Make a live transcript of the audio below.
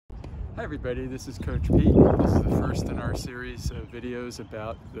Hi everybody, this is Coach Pete. This is the first in our series of videos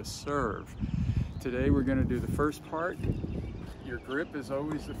about the serve. Today we're going to do the first part. Your grip is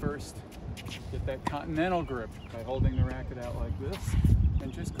always the first. Get that continental grip by holding the racket out like this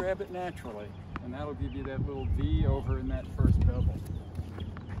and just grab it naturally. And that'll give you that little V over in that first bevel.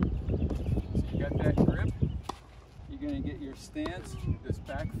 So you got that grip. You're going to get your stance, this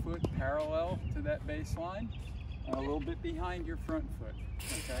back foot parallel to that baseline and a little bit behind your front foot,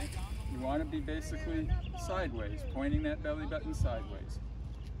 okay? You want to be basically sideways, pointing that belly button sideways.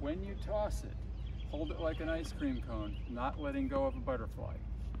 When you toss it, hold it like an ice cream cone, not letting go of a butterfly.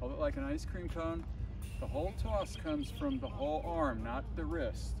 Hold it like an ice cream cone. The whole toss comes from the whole arm, not the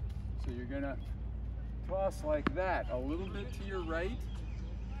wrist. So you're going to toss like that, a little bit to your right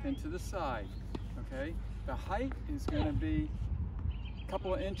and to the side, okay? The height is going to be a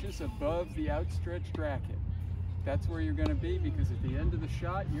couple of inches above the outstretched racket. That's where you're going to be, because at the end of the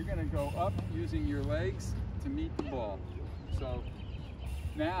shot, you're going to go up using your legs to meet the ball. So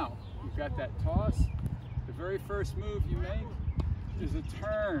now you've got that toss. The very first move you make is a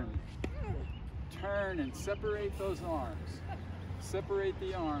turn. Turn and separate those arms. Separate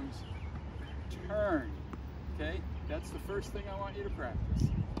the arms. Turn. Okay? That's the first thing I want you to practice.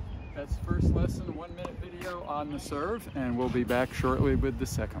 That's the first lesson, a 1-minute video on the serve, and we'll be back shortly with the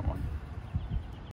second one.